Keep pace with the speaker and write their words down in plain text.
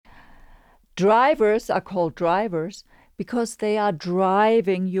Drivers are called drivers because they are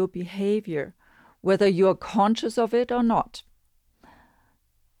driving your behavior, whether you are conscious of it or not.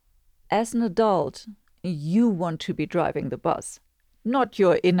 As an adult, you want to be driving the bus, not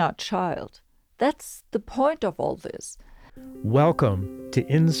your inner child. That's the point of all this. Welcome to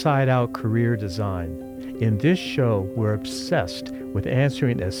Inside Out Career Design. In this show, we're obsessed with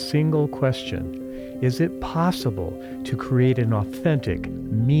answering a single question. Is it possible to create an authentic,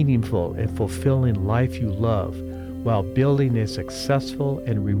 meaningful, and fulfilling life you love while building a successful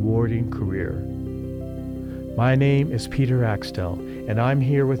and rewarding career? My name is Peter Axtell, and I'm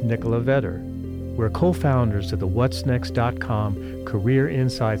here with Nicola Vetter. We're co-founders of the What'sNext.com Career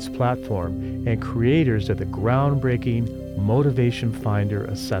Insights platform and creators of the groundbreaking Motivation Finder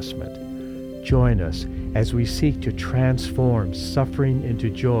assessment. Join us as we seek to transform suffering into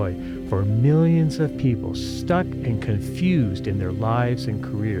joy for millions of people stuck and confused in their lives and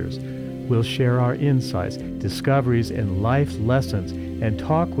careers. We'll share our insights, discoveries, and life lessons and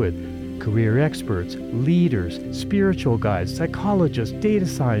talk with career experts, leaders, spiritual guides, psychologists, data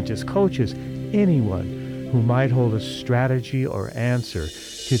scientists, coaches, anyone who might hold a strategy or answer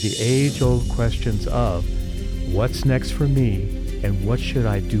to the age-old questions of what's next for me and what should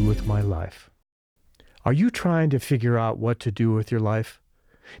I do with my life? Are you trying to figure out what to do with your life?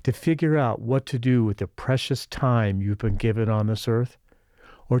 To figure out what to do with the precious time you've been given on this earth?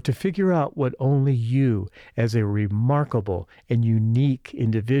 Or to figure out what only you, as a remarkable and unique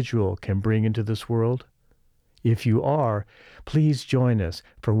individual, can bring into this world? If you are, please join us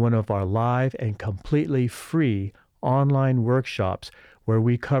for one of our live and completely free online workshops where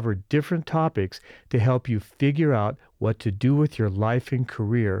we cover different topics to help you figure out what to do with your life and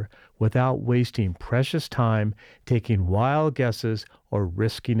career without wasting precious time, taking wild guesses, or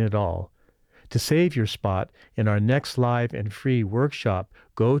risking it all. To save your spot in our next live and free workshop,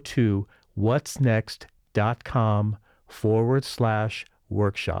 go to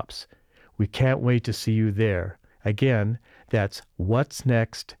whatsnext.com/workshops. We can't wait to see you there. Again, that's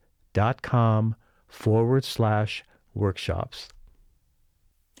whatsnext.com/workshops.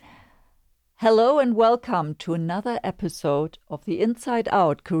 Hello and welcome to another episode of the Inside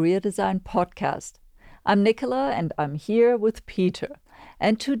Out Career Design Podcast. I'm Nicola and I'm here with Peter.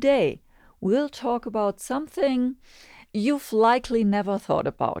 And today we'll talk about something you've likely never thought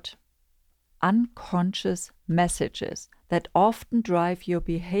about. Unconscious messages that often drive your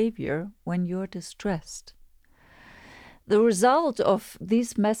behavior when you're distressed. The result of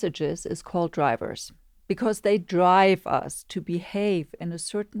these messages is called drivers because they drive us to behave in a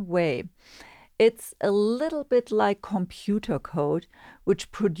certain way. It's a little bit like computer code,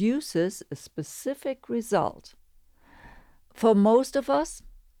 which produces a specific result. For most of us,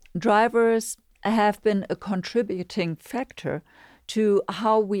 drivers have been a contributing factor to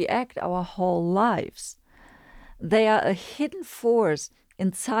how we act our whole lives. They are a hidden force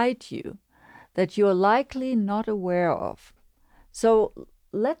inside you that you're likely not aware of. So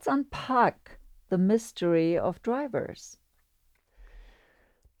let's unpack the mystery of drivers.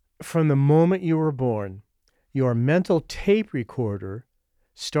 From the moment you were born, your mental tape recorder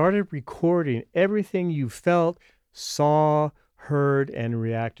started recording everything you felt, saw, heard, and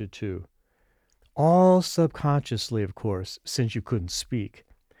reacted to. All subconsciously, of course, since you couldn't speak.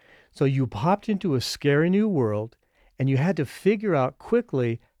 So you popped into a scary new world, and you had to figure out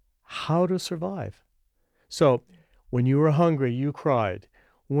quickly how to survive. So when you were hungry, you cried.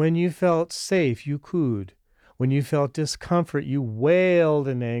 When you felt safe, you cooed. When you felt discomfort, you wailed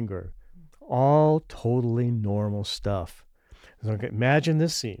in anger. All totally normal stuff. So imagine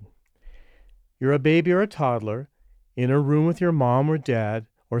this scene. You're a baby or a toddler in a room with your mom or dad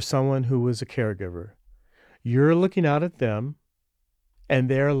or someone who was a caregiver. You're looking out at them, and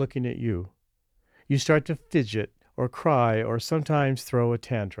they're looking at you. You start to fidget or cry or sometimes throw a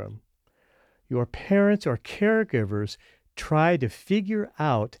tantrum. Your parents or caregivers try to figure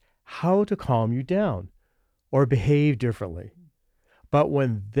out how to calm you down or behave differently. But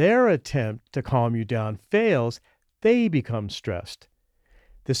when their attempt to calm you down fails, they become stressed.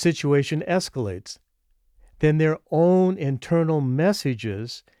 The situation escalates. Then their own internal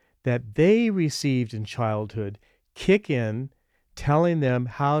messages that they received in childhood kick in, telling them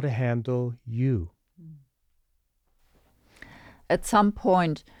how to handle you. At some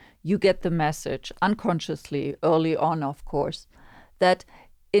point, you get the message, unconsciously, early on, of course, that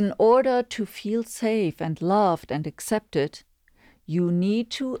in order to feel safe and loved and accepted, you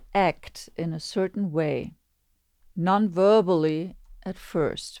need to act in a certain way, non-verbally at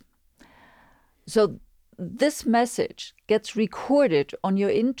first. So this message gets recorded on your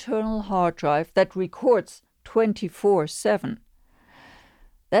internal hard drive that records 24/7.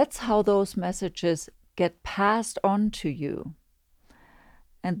 That's how those messages get passed on to you.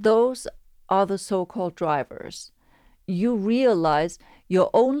 And those are the so-called drivers. You realize you're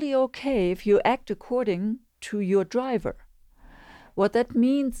only okay if you act according to your driver. What that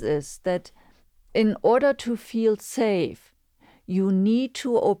means is that in order to feel safe, you need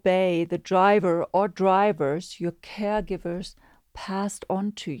to obey the driver or drivers your caregivers passed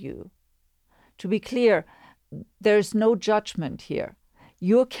on to you. To be clear, there's no judgment here.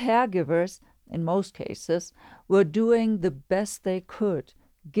 Your caregivers, in most cases, were doing the best they could,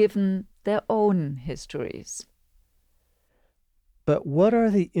 given their own histories. But what are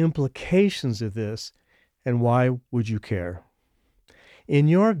the implications of this, and why would you care? In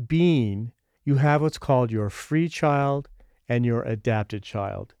your being, you have what's called your free child and your adapted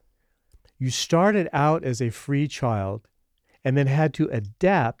child. You started out as a free child and then had to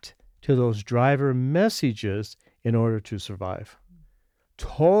adapt to those driver messages in order to survive.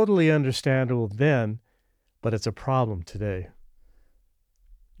 Totally understandable then, but it's a problem today.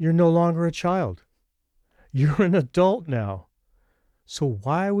 You're no longer a child. You're an adult now. So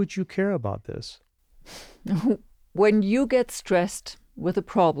why would you care about this? When you get stressed with a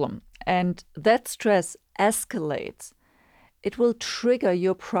problem and that stress escalates, it will trigger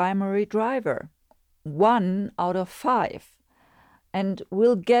your primary driver, 1 out of 5. And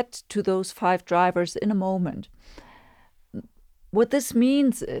we'll get to those 5 drivers in a moment. What this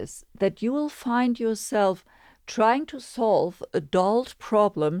means is that you will find yourself trying to solve adult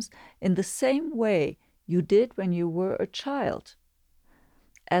problems in the same way you did when you were a child.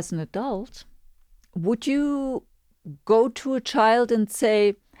 As an adult, would you go to a child and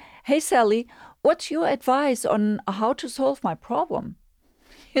say, "Hey, Sally, what's your advice on how to solve my problem?"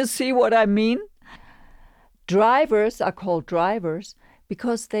 You see what I mean? Drivers are called drivers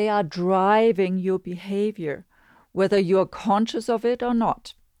because they are driving your behavior, whether you're conscious of it or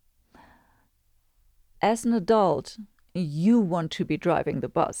not. As an adult, you want to be driving the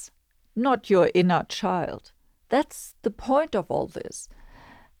bus, not your inner child. That's the point of all this.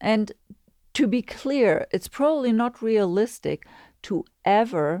 And to be clear, it's probably not realistic to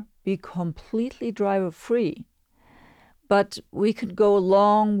ever be completely driver-free. But we could go a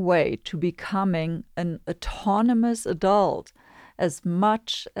long way to becoming an autonomous adult as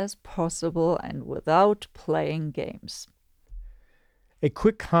much as possible and without playing games. A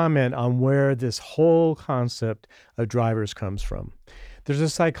quick comment on where this whole concept of drivers comes from. There's a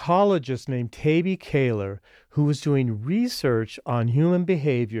psychologist named Taby Kaler who was doing research on human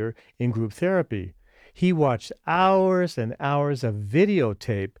behavior in group therapy. He watched hours and hours of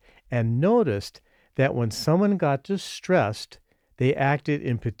videotape and noticed that when someone got distressed, they acted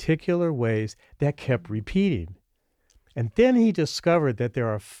in particular ways that kept repeating. And then he discovered that there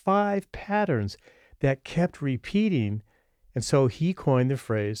are 5 patterns that kept repeating, and so he coined the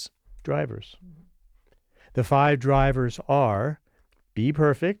phrase drivers. The 5 drivers are: be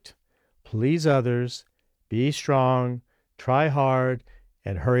perfect, please others, be strong, try hard,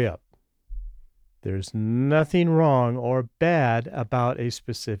 and hurry up. There's nothing wrong or bad about a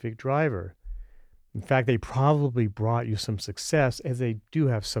specific driver. In fact, they probably brought you some success, as they do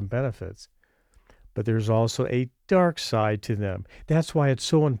have some benefits. But there's also a dark side to them. That's why it's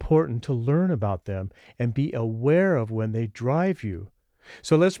so important to learn about them and be aware of when they drive you.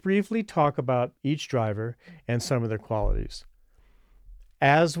 So let's briefly talk about each driver and some of their qualities.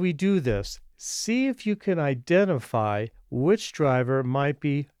 As we do this, see if you can identify which driver might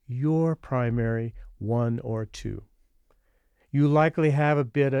be your primary 1 or 2. You likely have a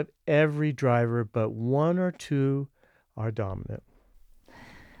bit of every driver, but 1 or 2 are dominant.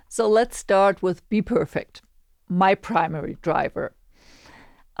 So let's start with be perfect, my primary driver.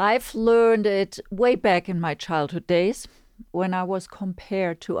 I've learned it way back in my childhood days when I was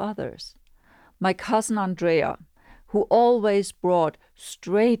compared to others. My cousin Andrea, who always brought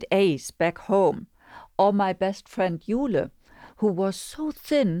straight A's back home, or my best friend Jule, who was so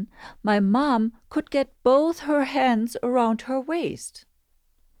thin my mom could get both her hands around her waist.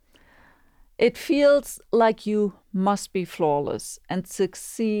 It feels like you must be flawless and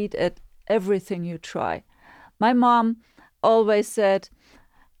succeed at everything you try. My mom always said,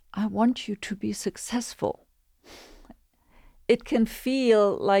 "I want you to be successful." It can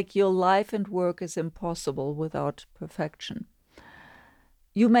feel like your life and work is impossible without perfection.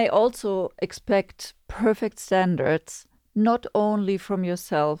 You may also expect perfect standards, not only from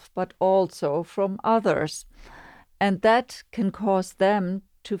yourself, but also from others. And that can cause them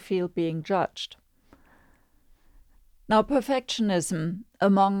to feel being judged. Now, perfectionism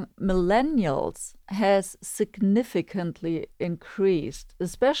among millennials has significantly increased,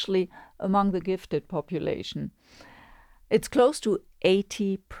 especially among the gifted population. It's close to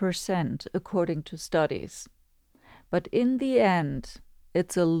 80%, according to studies. But in the end,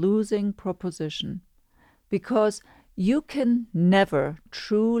 it's a losing proposition because you can never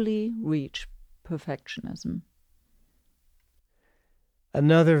truly reach perfectionism.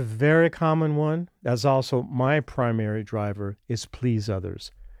 Another very common one, that's also my primary driver, is please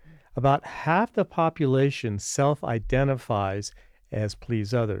others. About half the population self-identifies as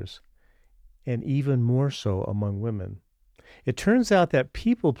please others, and even more so among women. It turns out that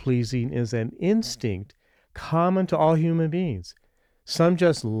people-pleasing is an instinct common to all human beings. Some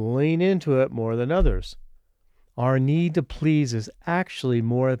just lean into it more than others. Our need to please is actually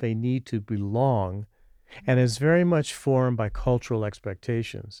more of a need to belong and is very much formed by cultural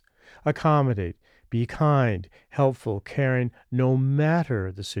expectations. Accommodate, be kind, helpful, caring, no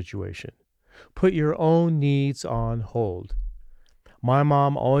matter the situation. Put your own needs on hold. My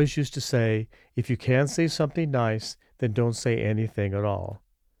mom always used to say, if you can't say something nice, then don't say anything at all.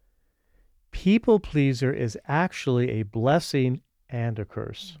 People pleaser is actually a blessing and a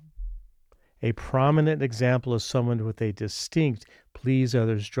curse. A prominent example of someone with a distinct please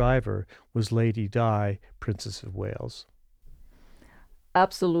others driver was Lady Di, Princess of Wales.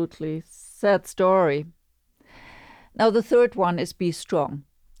 Absolutely. Sad story. Now the third one is be strong.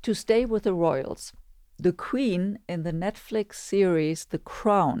 To stay with the royals. The Queen in the Netflix series The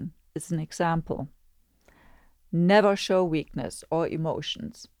Crown is an example. Never show weakness or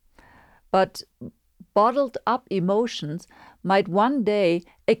emotions. But bottled up emotions might one day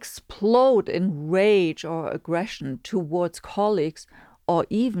explode in rage or aggression towards colleagues or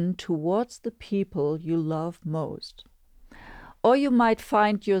even towards the people you love most. Or you might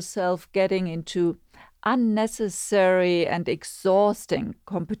find yourself getting into unnecessary and exhausting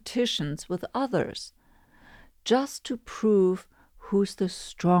competitions with others just to prove who's the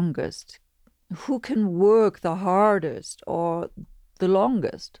strongest, who can work the hardest or the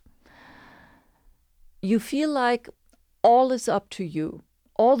longest. You feel like all is up to you,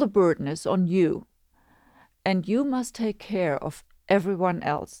 all the burden is on you, and you must take care of everyone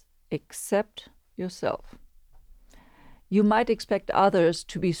else except yourself. You might expect others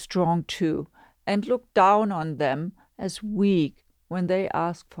to be strong too and look down on them as weak when they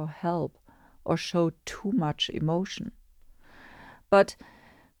ask for help or show too much emotion. But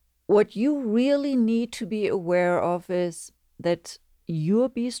what you really need to be aware of is that your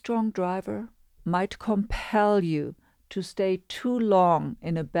Be Strong driver might compel you to stay too long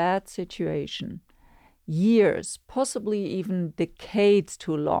in a bad situation, years, possibly even decades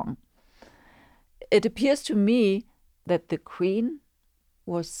too long. It appears to me that the Queen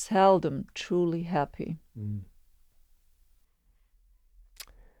was seldom truly happy.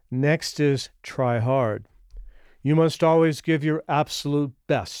 Next is try hard. You must always give your absolute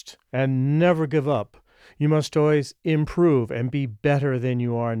best and never give up. You must always improve and be better than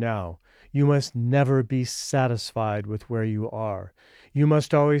you are now. You must never be satisfied with where you are. You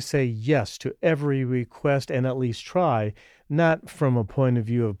must always say yes to every request and at least try, not from a point of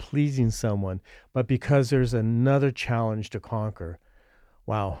view of pleasing someone, but because there's another challenge to conquer.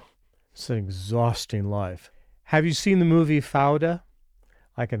 Wow, it's an exhausting life. Have you seen the movie Fauda?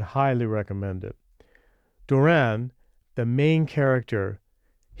 I can highly recommend it. Duran, the main character,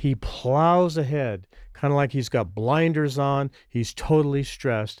 he plows ahead, kind of like he's got blinders on, he's totally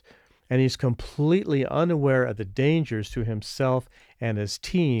stressed, and he's completely unaware of the dangers to himself and his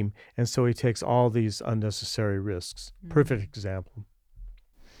team, and so he takes all these unnecessary risks. Perfect example.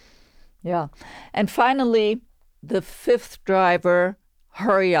 Yeah. And finally, the fifth driver,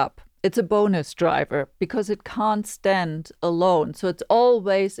 hurry up. It's a bonus driver because it can't stand alone. So it's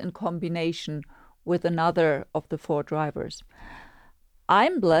always in combination with another of the four drivers.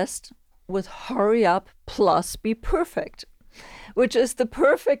 I'm blessed with hurry up plus be perfect, which is the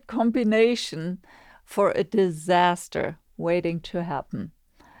perfect combination for a disaster waiting to happen.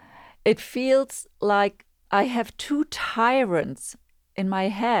 It feels like I have two tyrants in my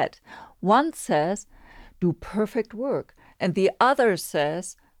head. One says, do perfect work, and the other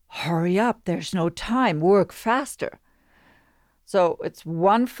says, hurry up, there's no time, work faster. So it's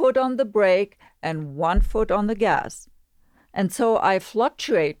one foot on the brake and one foot on the gas. And so I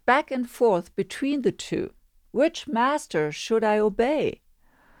fluctuate back and forth between the two. Which master should I obey?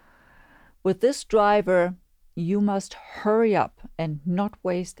 With this driver, you must hurry up and not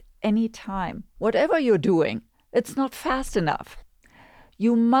waste any time. Whatever you're doing, it's not fast enough.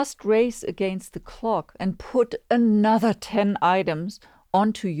 You must race against the clock and put another 10 items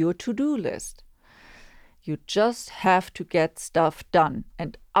onto your to-do list. You just have to get stuff done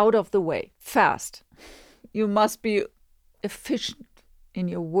and out of the way, fast. You must be efficient in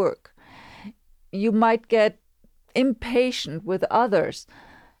your work. You might get impatient with others,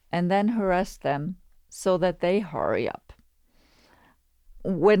 and then harass them so that they hurry up.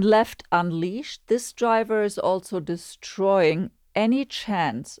 When left unleashed, this driver is also destroying any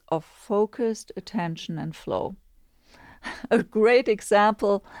chance of focused attention and flow. A great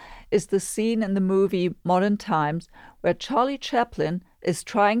example is the scene in the movie Modern Times where Charlie Chaplin is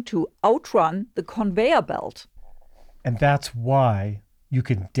trying to outrun the conveyor belt. And that's why you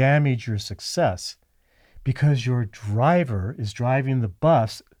can damage your success, because your driver is driving the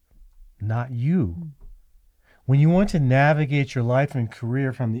bus, not you. When you want to navigate your life and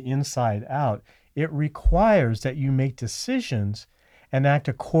career from the inside out, it requires that you make decisions and act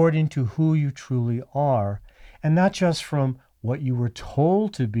according to who you truly are, and not just from what you were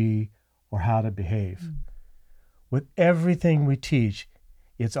told to be or how to behave. With everything we teach,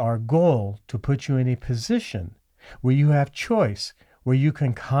 it's our goal to put you in a position where you have choice, where you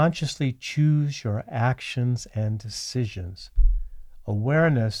can consciously choose your actions and decisions.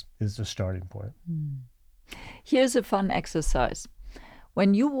 Awareness is the starting point. Here's a fun exercise.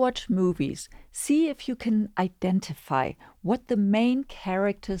 When you watch movies, see if you can identify what the main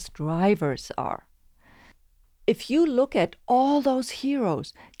characters' drivers are. If you look at all those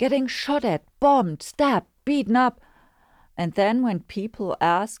heroes getting shot at, bombed, stabbed, beaten up, and then when people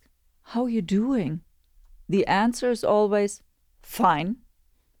ask, "How you doing?" the answer is always, "Fine."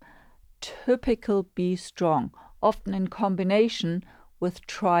 Typical be strong, often in combination with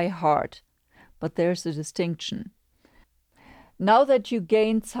try hard. But there's a distinction. Now that you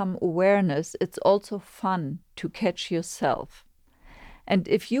gained some awareness, it's also fun to catch yourself. And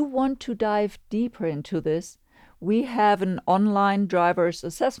if you want to dive deeper into this, we have an online driver's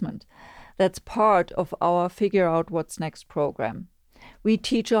assessment that's part of our Figure Out What's Next program. We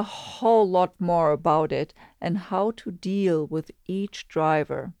teach a whole lot more about it and how to deal with each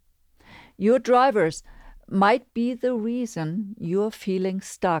driver. Your drivers might be the reason you're feeling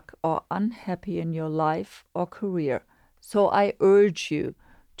stuck or unhappy in your life or career. So I urge you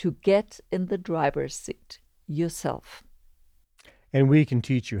to get in the driver's seat yourself. And we can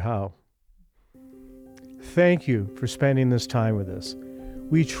teach you how. Thank you for spending this time with us.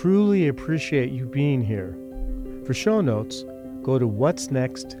 We truly appreciate you being here. For show notes, go to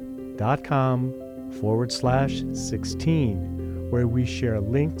whatsnext.com/16, where we share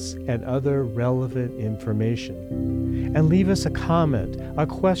links and other relevant information. And leave us a comment, a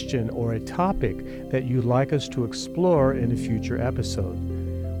question, or a topic that you'd like us to explore in a future episode.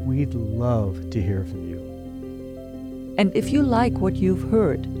 We'd love to hear from you. And if you like what you've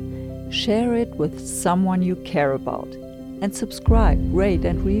heard, share it with someone you care about. And subscribe, rate,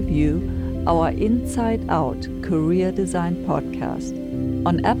 and review our Inside Out Career Design podcast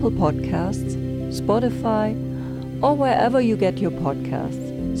on Apple Podcasts, Spotify, or wherever you get your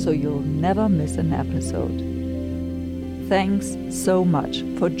podcasts, so you'll never miss an episode. Thanks so much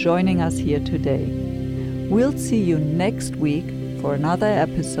for joining us here today. We'll see you next week for another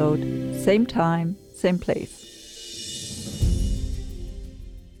episode, same time, same place.